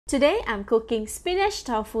Today I'm cooking spinach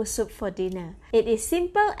tofu soup for dinner. It is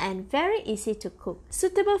simple and very easy to cook,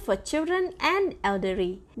 suitable for children and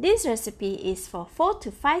elderly. This recipe is for 4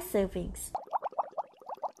 to 5 servings.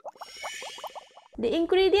 The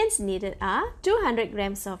ingredients needed are 200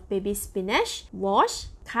 grams of baby spinach, washed,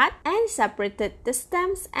 cut and separated the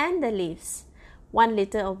stems and the leaves, 1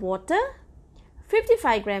 liter of water,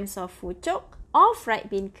 55 grams of food chalk or fried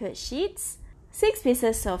bean curd sheets, 6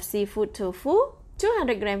 pieces of seafood tofu,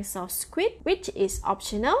 200 grams of squid, which is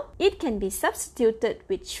optional. It can be substituted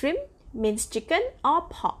with shrimp, minced chicken or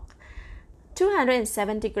pork.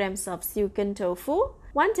 270 grams of silken tofu,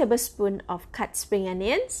 1 tablespoon of cut spring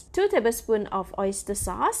onions, 2 tablespoons of oyster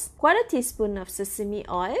sauce, 1/4 teaspoon of sesame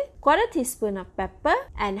oil, 1/4 teaspoon of pepper,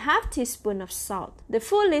 and 1/2 teaspoon of salt. The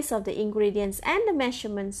full list of the ingredients and the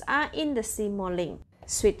measurements are in the Seymour link.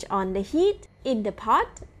 Switch on the heat. In the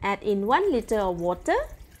pot, add in 1 liter of water,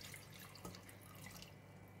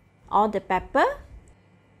 all the pepper,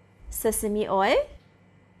 sesame oil,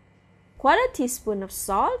 1/4 teaspoon of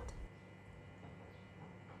salt,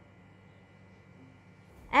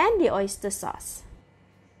 and the oyster sauce.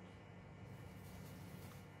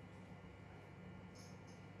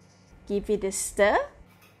 Give it a stir.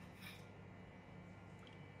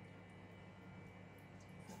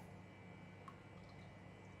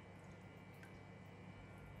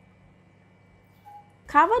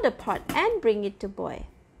 Cover the pot and bring it to boil.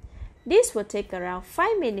 This will take around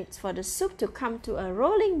 5 minutes for the soup to come to a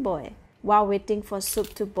rolling boil. While waiting for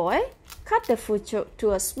soup to boil, cut the food chalk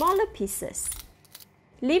to smaller pieces.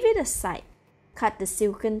 Leave it aside. Cut the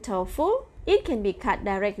silken tofu. It can be cut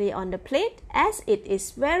directly on the plate as it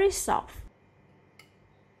is very soft.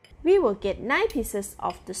 We will get 9 pieces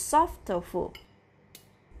of the soft tofu.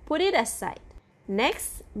 Put it aside.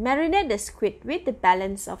 Next, marinate the squid with the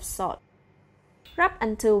balance of salt. Rub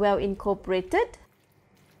until well incorporated.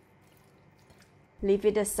 Leave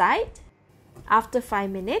it aside. After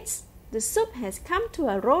 5 minutes, the soup has come to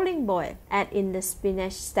a rolling boil. Add in the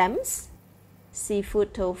spinach stems,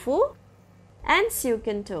 seafood tofu, and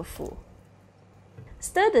silken tofu.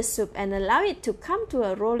 Stir the soup and allow it to come to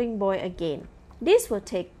a rolling boil again. This will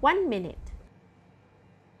take 1 minute.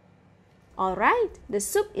 Alright, the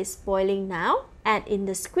soup is boiling now. Add in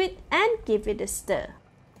the squid and give it a stir.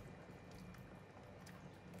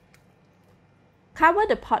 Cover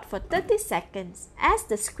the pot for 30 seconds as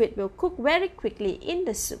the squid will cook very quickly in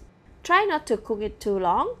the soup. Try not to cook it too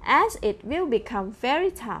long as it will become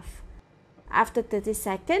very tough. After 30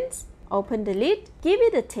 seconds, open the lid, give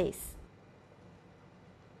it a taste.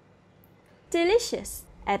 Delicious!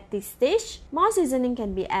 At this stage, more seasoning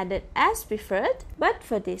can be added as preferred, but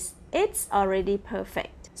for this, it's already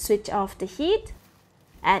perfect. Switch off the heat,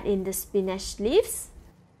 add in the spinach leaves.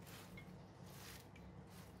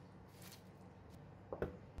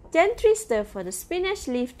 Gently stir for the spinach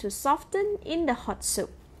leaf to soften in the hot soup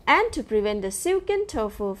and to prevent the silken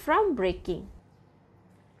tofu from breaking.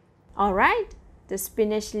 Alright, the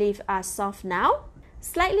spinach leaves are soft now.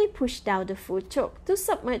 Slightly push down the food chalk to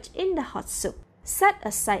submerge in the hot soup. Set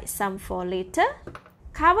aside some for later.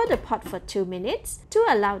 Cover the pot for 2 minutes to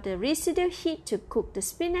allow the residual heat to cook the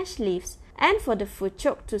spinach leaves and for the food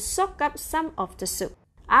chalk to soak up some of the soup.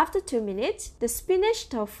 After 2 minutes, the spinach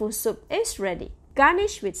tofu soup is ready.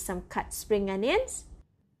 Garnish with some cut spring onions.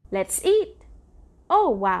 Let's eat! Oh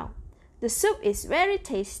wow! The soup is very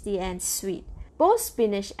tasty and sweet. Both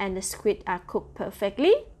spinach and the squid are cooked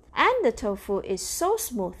perfectly and the tofu is so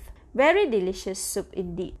smooth. Very delicious soup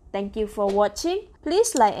indeed. Thank you for watching.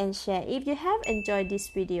 Please like and share if you have enjoyed this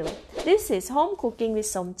video. This is Home Cooking with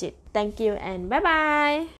Somjit. Thank you and bye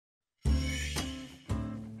bye!